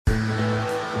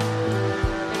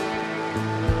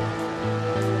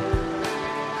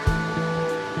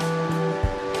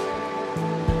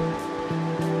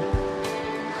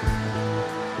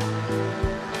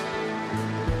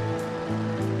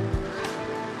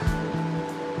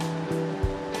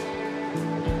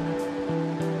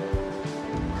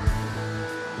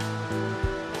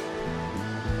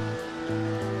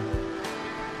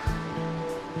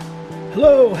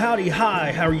Hello, howdy,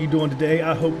 hi, how are you doing today?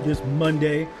 I hope this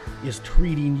Monday is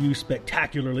treating you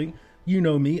spectacularly. You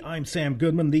know me, I'm Sam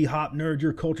Goodman, the hop nerd,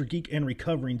 your culture geek and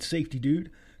recovering safety dude,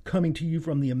 coming to you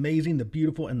from the amazing, the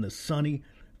beautiful, and the sunny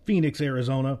Phoenix,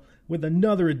 Arizona, with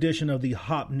another edition of the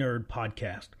Hop Nerd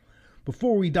Podcast.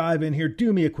 Before we dive in here,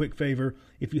 do me a quick favor.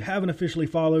 If you haven't officially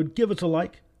followed, give us a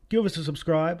like, give us a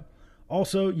subscribe.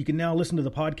 Also, you can now listen to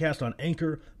the podcast on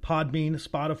Anchor, Podbean,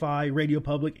 Spotify, Radio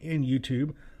Public, and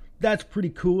YouTube. That's pretty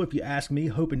cool if you ask me,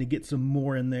 hoping to get some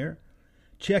more in there.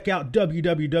 Check out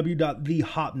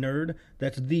www.thehopnerd,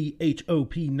 that's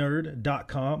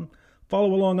thehopnerd.com.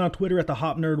 Follow along on Twitter at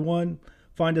thehopnerd1.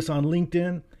 Find us on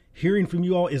LinkedIn. Hearing from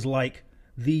you all is like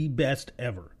the best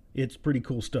ever. It's pretty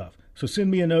cool stuff. So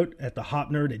send me a note at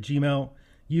thehopnerd@gmail.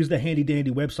 Use the handy dandy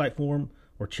website form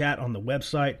or chat on the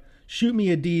website. Shoot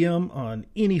me a DM on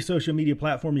any social media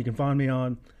platform you can find me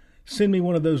on. Send me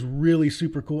one of those really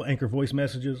super cool Anchor voice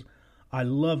messages. I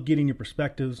love getting your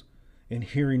perspectives and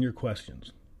hearing your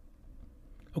questions.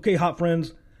 Okay, hop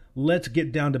friends, let's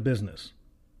get down to business.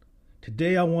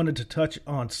 Today I wanted to touch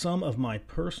on some of my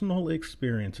personal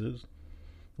experiences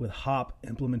with hop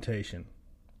implementation.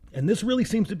 And this really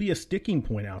seems to be a sticking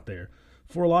point out there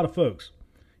for a lot of folks.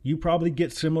 You probably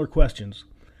get similar questions.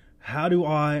 How do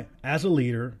I, as a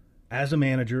leader, as a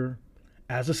manager,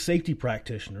 as a safety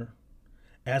practitioner,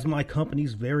 as my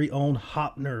company's very own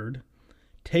hop nerd,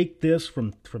 take this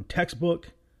from textbook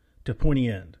to pointy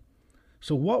end?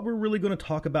 So what we're really going to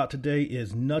talk about today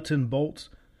is nuts and bolts.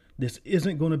 This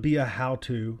isn't going to be a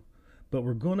how-to, but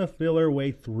we're going to feel our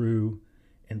way through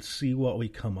and see what we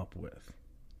come up with.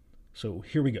 So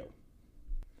here we go.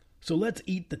 So let's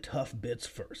eat the tough bits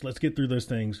first. Let's get through those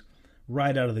things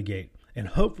right out of the gate. And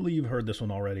hopefully you've heard this one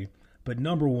already. But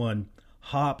number one,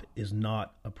 hop is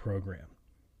not a program.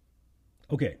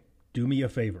 Okay, do me a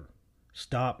favor.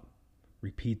 Stop.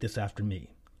 Repeat this after me.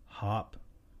 Hop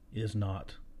is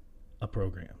not a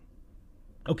program.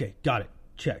 Okay, got it.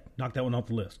 Check. Knock that one off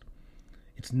the list.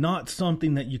 It's not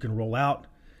something that you can roll out,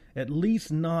 at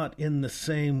least not in the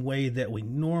same way that we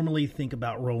normally think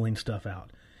about rolling stuff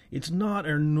out. It's not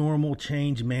our normal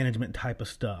change management type of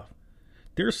stuff.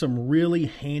 There's some really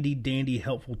handy dandy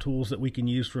helpful tools that we can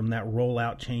use from that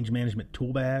rollout change management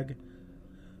tool bag.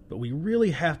 But we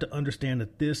really have to understand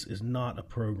that this is not a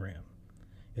program.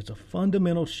 It's a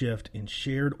fundamental shift in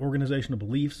shared organizational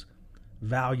beliefs,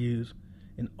 values,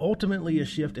 and ultimately a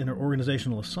shift in our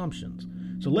organizational assumptions.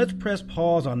 So let's press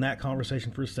pause on that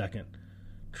conversation for a second.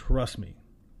 Trust me,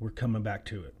 we're coming back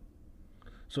to it.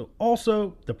 So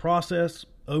also, the process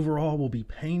overall will be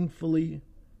painfully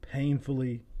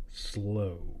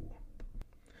slow.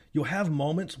 You'll have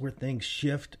moments where things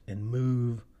shift and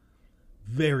move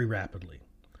very rapidly.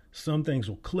 Some things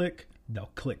will click,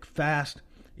 they'll click fast,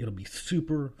 it'll be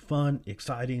super fun,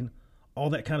 exciting, all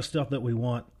that kind of stuff that we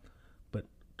want. But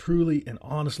truly and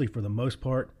honestly, for the most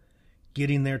part,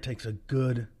 getting there takes a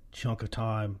good chunk of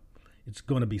time. It's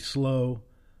going to be slow,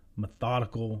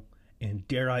 methodical, and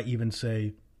dare I even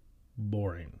say,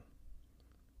 boring.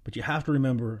 But you have to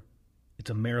remember, it's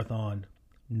a marathon,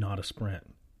 not a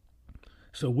sprint.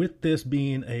 So with this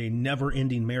being a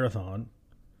never-ending marathon,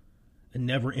 a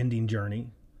never-ending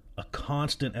journey, a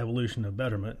constant evolution of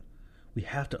betterment, we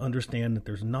have to understand that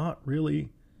there's not really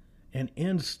an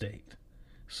end state.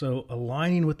 So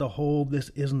aligning with the whole this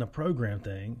isn't a program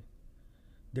thing,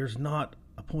 there's not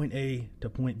a point A to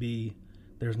point B,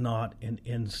 there's not an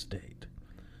end state.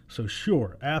 So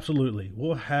sure, absolutely,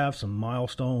 we'll have some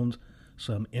milestones,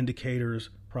 some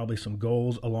indicators, probably some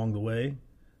goals along the way,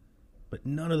 but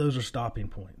none of those are stopping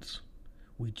points.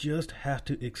 We just have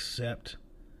to accept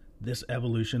this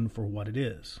evolution for what it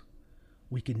is.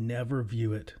 We can never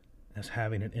view it as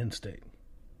having an end state.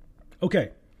 Okay,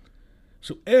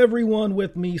 so everyone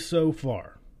with me so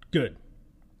far? Good.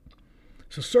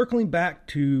 So circling back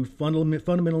to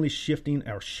fundamentally shifting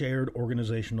our shared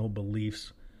organizational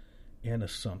beliefs and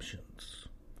assumptions.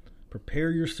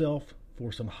 Prepare yourself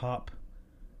for some hop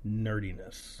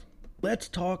nerdiness. Let's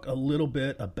talk a little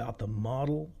bit about the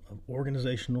model of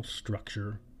organizational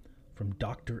structure from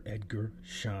Dr. Edgar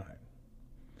Schein.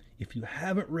 If you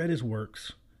haven't read his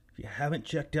works, if you haven't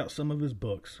checked out some of his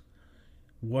books,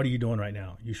 what are you doing right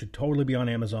now? You should totally be on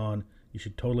Amazon. You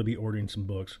should totally be ordering some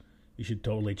books. You should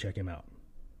totally check him out.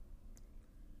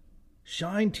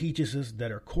 Schein teaches us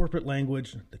that our corporate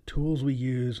language, the tools we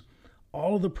use,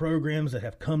 all of the programs that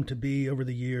have come to be over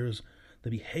the years,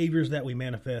 the behaviors that we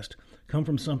manifest come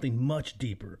from something much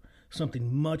deeper,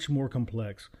 something much more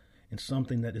complex, and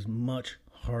something that is much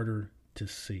harder to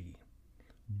see.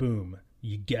 Boom,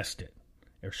 you guessed it.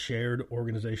 Our shared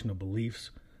organizational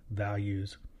beliefs,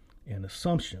 values, and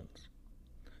assumptions.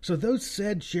 So those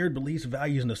said shared beliefs,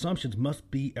 values, and assumptions must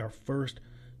be our first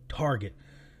target.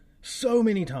 So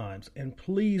many times, and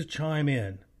please chime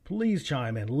in. Please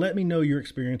chime in. Let me know your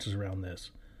experiences around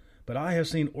this. But I have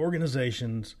seen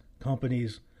organizations,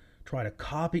 companies, try to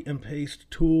copy and paste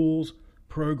tools,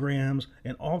 programs,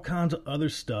 and all kinds of other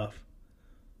stuff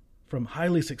from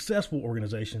highly successful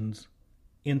organizations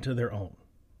into their own.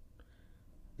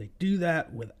 They do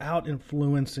that without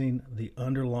influencing the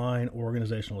underlying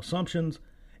organizational assumptions,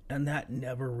 and that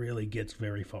never really gets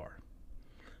very far.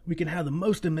 We can have the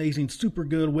most amazing, super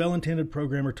good, well-intended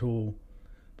program or tool,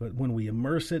 but when we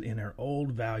immerse it in our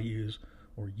old values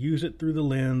or use it through the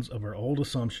lens of our old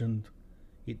assumptions,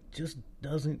 it just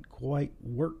doesn't quite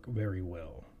work very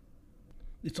well.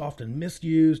 It's often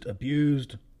misused,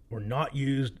 abused, or not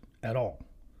used at all.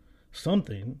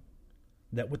 Something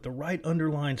that with the right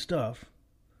underlying stuff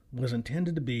was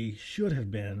intended to be, should have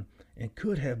been, and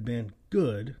could have been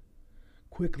good,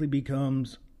 quickly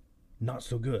becomes not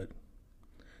so good.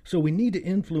 So we need to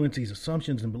influence these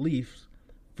assumptions and beliefs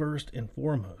first and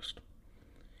foremost.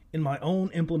 In my own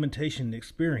implementation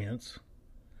experience,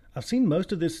 I've seen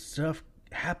most of this stuff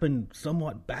happen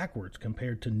somewhat backwards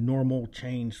compared to normal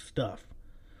change stuff.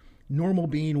 Normal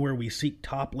being where we seek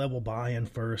top-level buy-in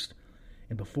first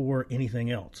and before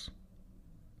anything else.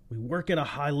 We work at a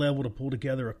high level to pull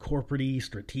together a corporate-y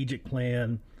strategic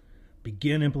plan,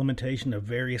 begin implementation of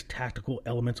various tactical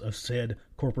elements of said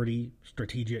corporate-y,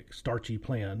 strategic, starchy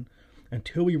plan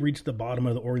until we reach the bottom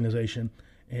of the organization,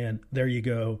 and there you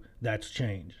go, that's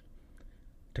change.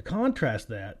 To contrast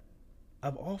that,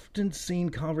 I've often seen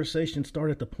conversations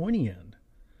start at the pointy end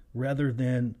rather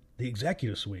than the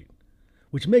executive suite,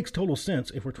 which makes total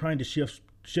sense if we're trying to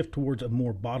shift towards a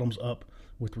more bottoms-up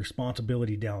with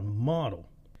responsibility down model.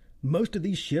 Most of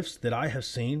these shifts that I have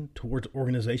seen towards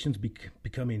organizations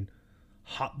becoming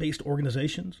hop-based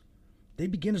organizations, they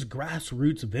begin as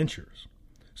grassroots ventures.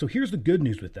 So here's the good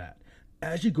news with that.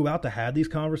 As you go out to have these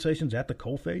conversations at the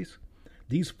coalface,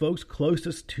 these folks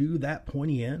closest to that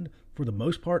pointy end, for the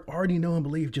most part, already know and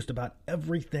believe just about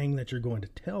everything that you're going to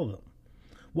tell them.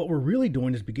 What we're really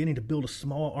doing is beginning to build a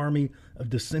small army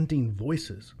of dissenting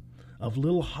voices, of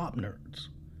little hop nerds.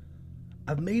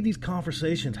 I've made these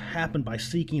conversations happen by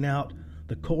seeking out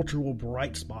the cultural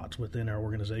bright spots within our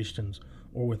organizations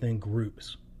or within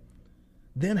groups.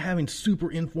 Then having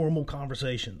super informal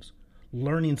conversations,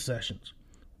 learning sessions,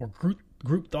 or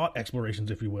group thought explorations,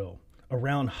 if you will,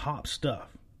 around hop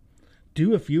stuff.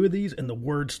 Do a few of these and the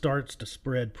word starts to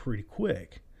spread pretty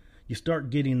quick. You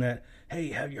start getting that, hey,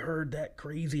 have you heard that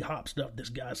crazy hop stuff this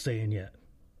guy's saying yet?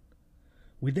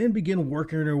 We then begin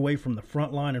working our way from the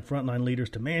frontline and frontline leaders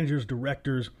to managers,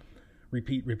 directors,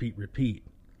 repeat.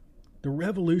 The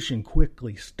revolution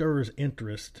quickly stirs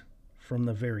interest from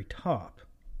the very top.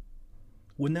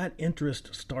 When that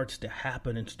interest starts to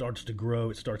happen and starts to grow,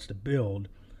 it starts to build,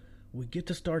 we get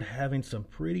to start having some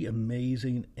pretty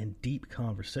amazing and deep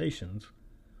conversations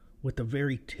with the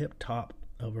very tip top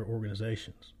of our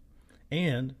organizations.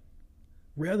 And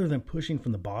rather than pushing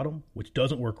from the bottom, which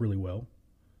doesn't work really well,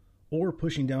 or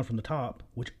pushing down from the top,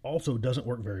 which also doesn't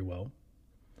work very well,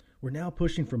 we're now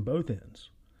pushing from both ends,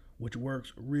 which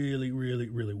works really, really,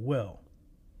 really well.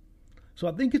 So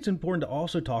I think it's important to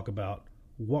also talk about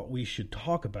what we should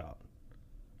talk about.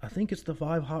 I think it's the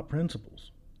 5 hop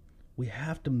principles. We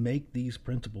have to make these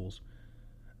principles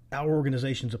our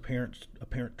organization's apparent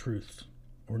truths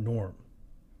or norm.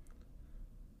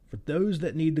 For those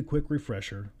that need the quick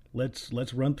refresher,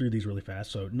 let's run through these really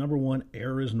fast. So number 1,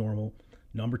 error is normal.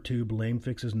 Number 2, blame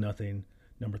fixes nothing.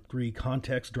 Number 3,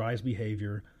 context drives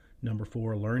behavior. Number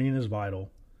 4, learning is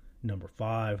vital. Number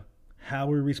 5, how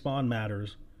we respond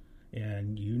matters.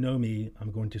 And you know me,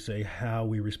 I'm going to say how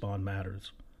we respond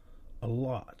matters a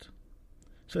lot.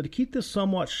 So to keep this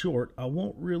somewhat short, I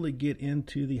won't really get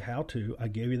into the how-to. I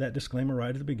gave you that disclaimer right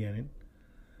at the beginning.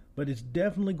 But it's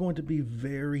definitely going to be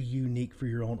very unique for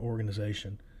your own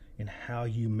organization in how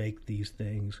you make these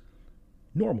things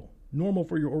normal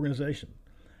for your organization.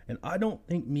 And I don't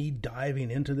think me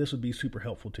diving into this would be super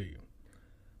helpful to you.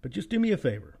 But just do me a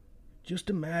favor. Just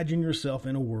imagine yourself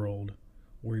in a world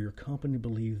where your company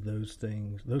believes those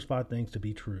 5 things to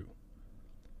be true.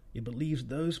 It believes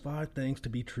those 5 things to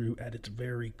be true at its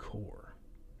very core.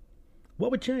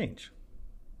 What would change?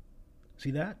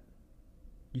 See that?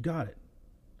 You got it.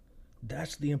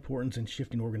 That's the importance in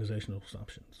shifting organizational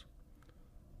assumptions.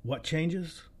 What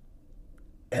changes?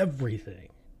 Everything.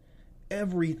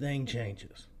 Everything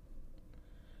changes.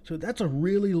 So that's a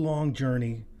really long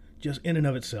journey just in and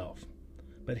of itself.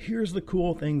 But here's the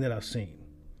cool thing that I've seen.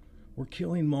 We're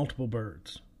killing multiple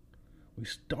birds. We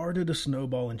started a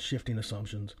snowball in shifting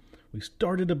assumptions. We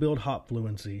started to build hop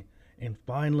fluency, and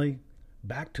finally,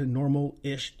 back to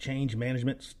normal-ish change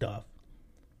management stuff,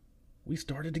 we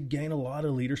started to gain a lot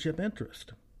of leadership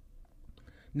interest.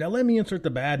 Now let me insert the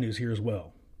bad news here as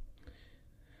well.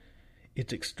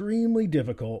 It's extremely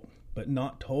difficult, but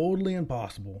not totally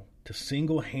impossible, to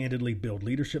single-handedly build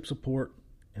leadership support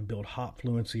and build hop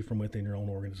fluency from within your own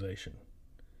organization.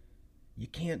 You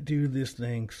can't do this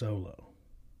thing solo.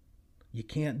 You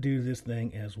can't do this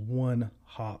thing as one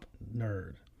hop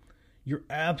nerd. You're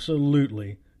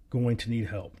absolutely going to need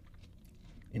help.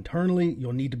 Internally,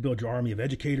 you'll need to build your army of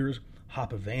educators,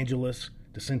 hop evangelists,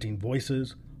 dissenting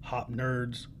voices, hop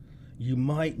nerds. You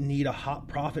might need a hop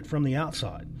prophet from the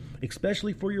outside,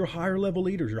 especially for your higher level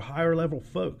leaders, your higher level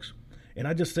folks. And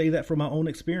I just say that from my own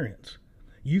experience.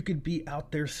 You could be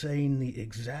out there saying the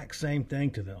exact same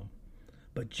thing to them,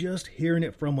 but just hearing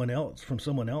it from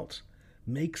someone else,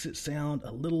 makes it sound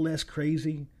a little less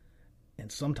crazy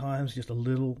and sometimes just a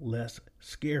little less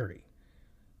scary.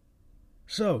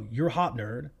 So, your hop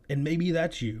nerd, and maybe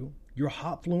that's you, your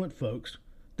hop fluent folks,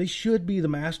 they should be the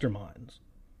masterminds.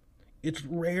 It's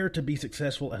rare to be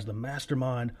successful as the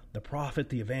mastermind, the prophet,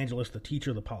 the evangelist, the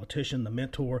teacher, the politician, the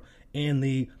mentor, and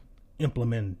the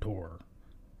implementer.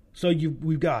 So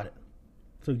we've got it.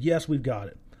 So yes, we've got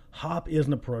it. Hop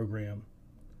isn't a program,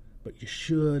 but you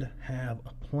should have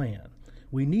a plan.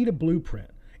 We need a blueprint.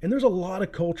 And there's a lot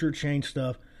of culture change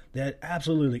stuff that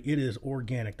absolutely it is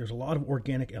organic. There's a lot of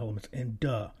organic elements, and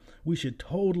we should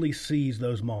totally seize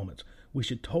those moments. We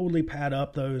should totally pad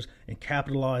up those and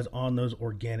capitalize on those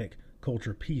organic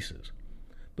culture pieces.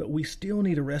 But we still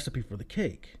need a recipe for the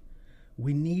cake.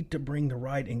 We need to bring the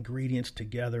right ingredients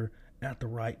together at the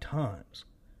right times.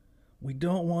 We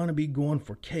don't want to be going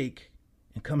for cake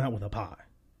and come out with a pie.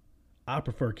 I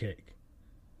prefer cake.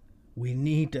 We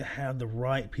need to have the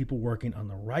right people working on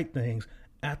the right things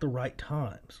at the right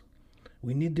times.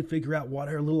 We need to figure out what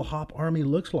our little hop army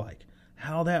looks like,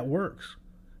 how that works,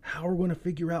 how we're going to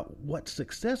figure out what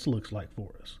success looks like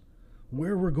for us,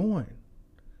 where we're going,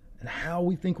 and how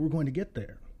we think we're going to get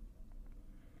there.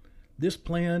 This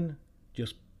plan,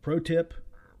 just pro tip,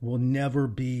 will never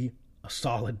be a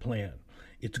solid plan.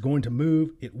 It's going to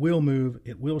move, it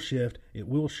will shift, it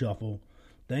will shuffle.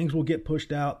 Things will get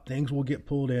pushed out, things will get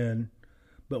pulled in,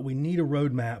 but we need a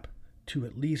roadmap to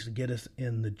at least get us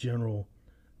in the general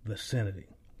vicinity.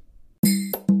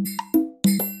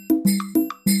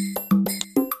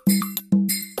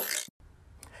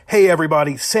 Hey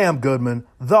everybody, Sam Goodman,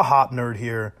 the Hop Nerd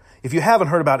here. If you haven't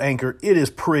heard about Anchor, it is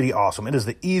pretty awesome. It is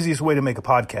the easiest way to make a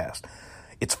podcast.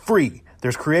 It's free.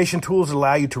 There's creation tools that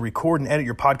allow you to record and edit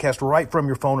your podcast right from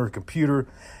your phone or computer.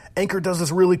 Anchor does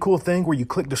this really cool thing where you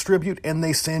click distribute and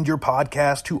they send your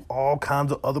podcast to all kinds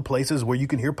of other places where you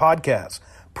can hear podcasts.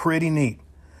 Pretty neat.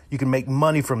 You can make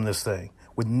money from this thing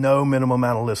with no minimum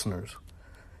amount of listeners.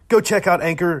 Go check out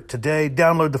Anchor today.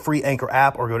 Download the free Anchor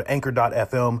app or go to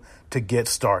anchor.fm to get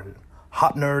started.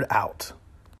 Hop Nerd out.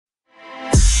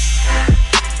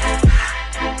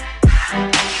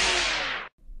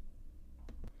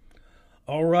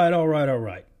 All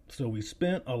right. So we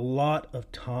spent a lot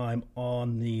of time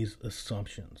on these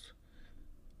assumptions.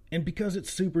 And because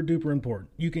it's super duper important,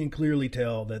 you can clearly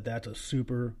tell that that's a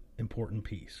super important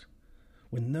piece.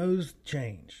 When those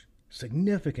change,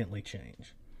 significantly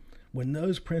change, when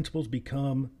those principles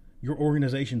become your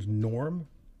organization's norm,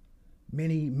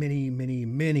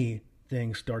 many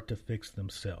things start to fix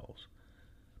themselves.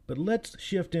 But let's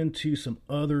shift into some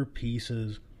other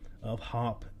pieces of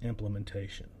HOP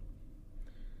implementation.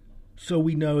 So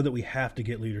we know that we have to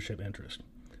get leadership interest.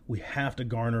 We have to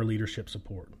garner leadership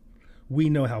support. We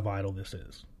know how vital this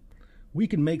is. We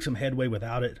can make some headway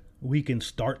without it. We can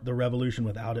start the revolution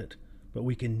without it, but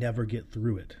we can never get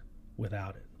through it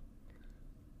without it.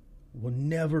 We'll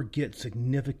never get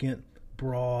significant,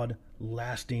 broad,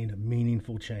 lasting,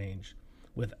 meaningful change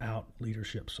without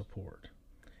leadership support.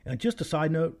 And just a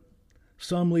side note,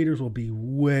 some leaders will be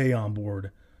way on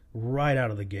board right out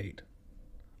of the gate.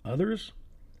 Others,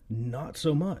 not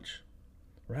so much,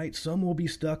 right? Some will be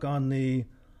stuck on the,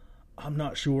 I'm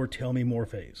not sure, tell me more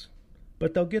phase,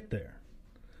 but they'll get there.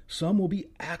 Some will be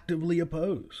actively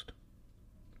opposed.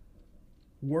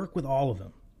 Work with all of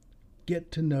them.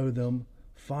 Get to know them.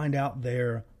 Find out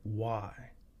their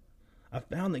why. I've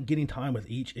found that getting time with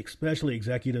each, especially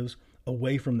executives,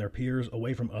 away from their peers,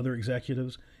 away from other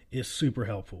executives, is super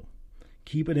helpful.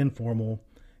 Keep it informal.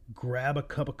 Grab a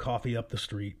cup of coffee up the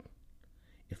street.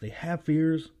 If they have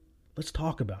fears, let's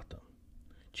talk about them.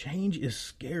 Change is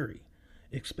scary,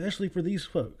 especially for these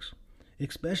folks,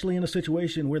 especially in a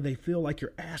situation where they feel like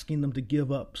you're asking them to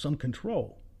give up some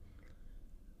control.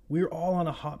 We're all on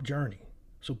a HOP journey,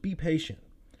 so be patient.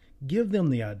 Give them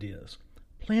the ideas.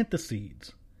 Plant the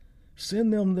seeds.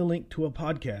 Send them the link to a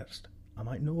podcast. I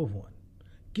might know of one.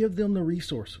 Give them the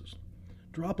resources.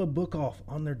 Drop a book off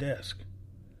on their desk.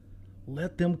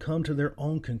 Let them come to their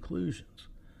own conclusions.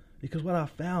 Because what I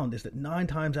found is that 9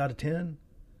 times out of 10,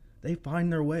 they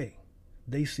find their way.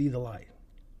 They see the light.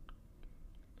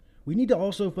 We need to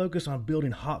also focus on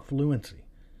building HOP fluency.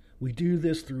 We do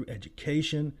this through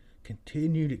education,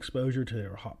 continued exposure to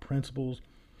their HOP principles,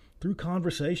 through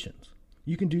conversations.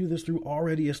 You can do this through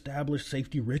already established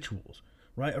safety rituals,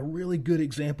 right? A really good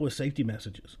example is safety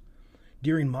messages.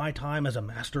 During my time as a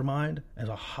mastermind, as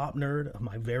a HOP nerd of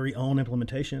my very own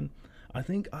implementation, I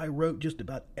think I wrote just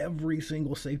about every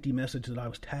single safety message that I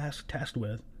was tasked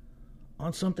with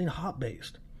on something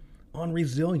HOP-based, on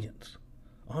resilience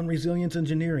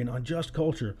engineering, on just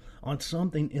culture, on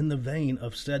something in the vein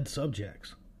of said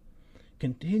subjects.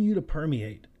 Continue to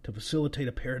permeate to facilitate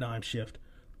a paradigm shift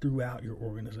throughout your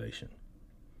organization.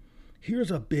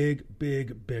 Here's a big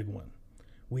one.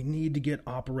 We need to get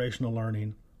operational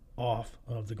learning off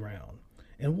of the ground.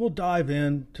 And we'll dive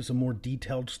into some more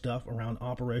detailed stuff around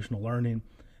operational learning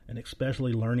and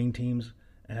especially learning teams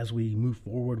as we move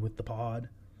forward with the pod.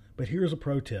 But here's a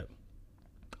pro tip.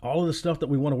 All of the stuff that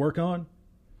we want to work on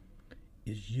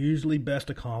is usually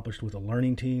best accomplished with a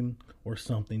learning team or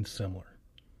something similar.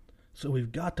 So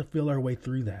we've got to feel our way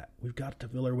through that. We've got to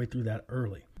feel our way through that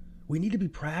early. We need to be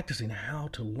practicing how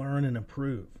to learn and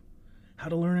improve. How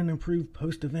to learn and improve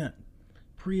post-event,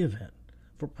 pre-event,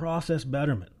 for process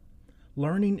betterment.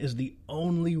 Learning is the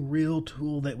only real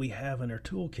tool that we have in our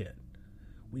toolkit.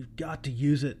 We've got to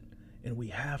use it, and we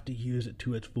have to use it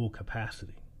to its full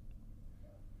capacity.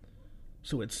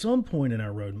 So at some point in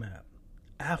our roadmap,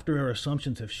 after our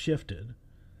assumptions have shifted,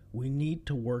 we need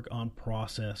to work on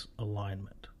process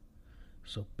alignment.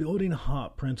 So building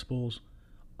HOP principles,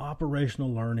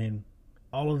 operational learning,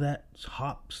 all of that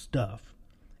HOP stuff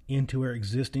into our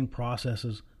existing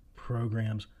processes,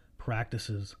 programs,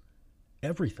 practices,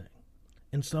 everything.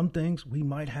 And some things we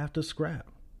might have to scrap.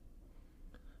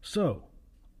 So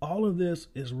all of this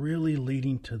is really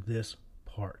leading to this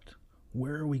part.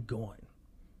 Where are we going?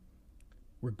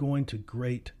 We're going to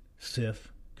great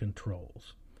SIF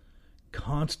controls.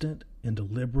 Constant and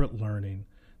deliberate learning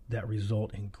that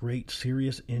result in great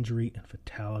serious injury and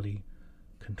fatality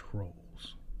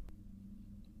controls.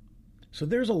 So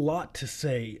there's a lot to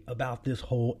say about this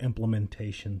whole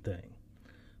implementation thing,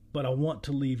 but I want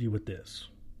to leave you with this.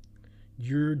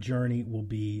 Your journey will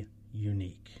be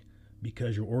unique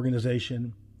because your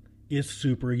organization is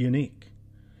super unique.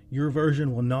 Your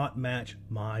version will not match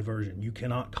my version. You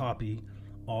cannot copy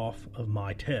off of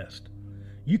my test.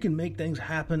 You can make things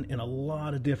happen in a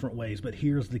lot of different ways, but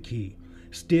here's the key.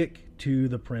 Stick to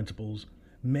the principles.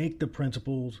 Make the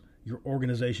principles your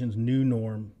organization's new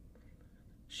norm.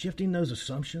 Shifting those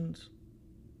assumptions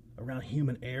around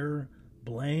human error,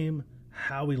 blame,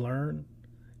 how we learn,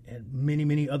 and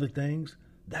many other things,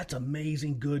 that's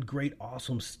amazing, good, great,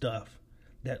 awesome stuff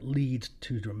that leads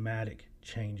to dramatic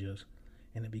changes,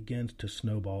 and it begins to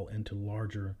snowball into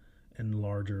larger and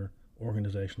larger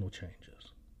organizational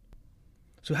changes.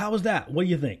 So how was that? What do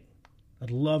you think?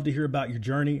 I'd love to hear about your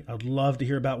journey. I'd love to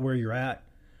hear about where you're at.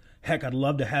 Heck, I'd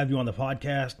love to have you on the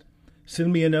podcast.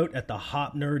 Send me a note at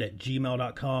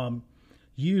thehopnerd@gmail.com.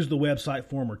 Use the website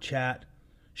form or chat.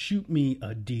 Shoot me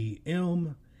a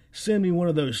DM. Send me one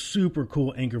of those super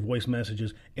cool Anchor voice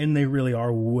messages, and they really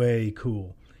are way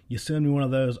cool. You send me one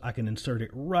of those, I can insert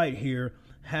it right here,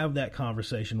 have that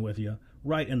conversation with you,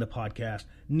 right in the podcast.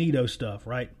 Neato stuff,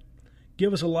 right?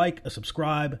 Give us a like, a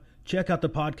subscribe. Check out the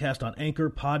podcast on Anchor,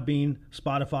 Podbean,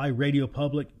 Spotify, Radio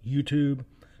Public, YouTube.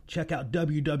 Check out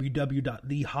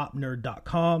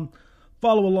www.thehopnerd.com.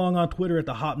 Follow along on Twitter at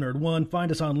thehopnerd1.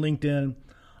 Find us on LinkedIn.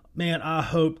 Man, I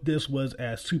hope this was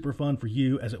as super fun for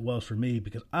you as it was for me,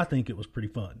 because I think it was pretty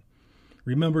fun.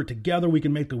 Remember, together we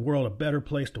can make the world a better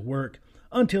place to work.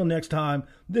 Until next time,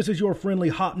 this is your friendly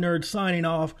Hop Nerd signing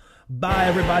off. Bye,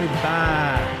 everybody.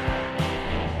 Bye.